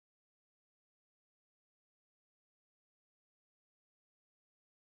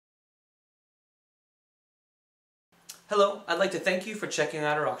Hello, I'd like to thank you for checking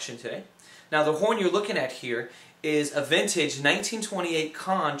out our auction today. Now the horn you're looking at here is a vintage 1928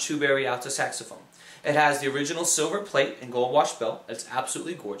 Conn Chewberry alto saxophone. It has the original silver plate and gold wash bell. It's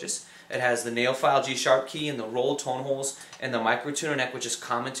absolutely gorgeous. It has the nail file G-sharp key and the rolled tone holes and the microtuner neck, which is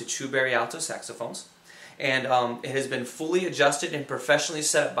common to Chewberry alto saxophones. And it has been fully adjusted and professionally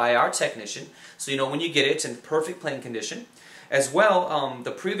set up by our technician, so you know when you get it, it's in perfect playing condition. As well,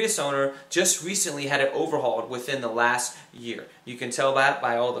 the previous owner just recently had it overhauled within the last year. You can tell that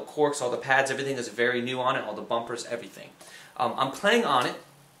by all the corks, all the pads, everything is very new on it, all the bumpers, everything. I'm playing on it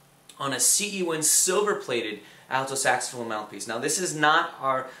on a CE Win silver-plated alto saxophone mouthpiece. Now this is not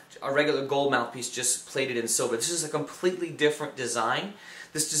our regular gold mouthpiece just plated in silver. This is a completely different design.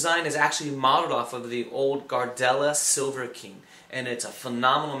 This design is actually modeled off of the old Gardella Silver King, and it's a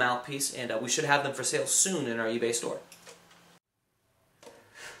phenomenal mouthpiece, and we should have them for sale soon in our eBay store.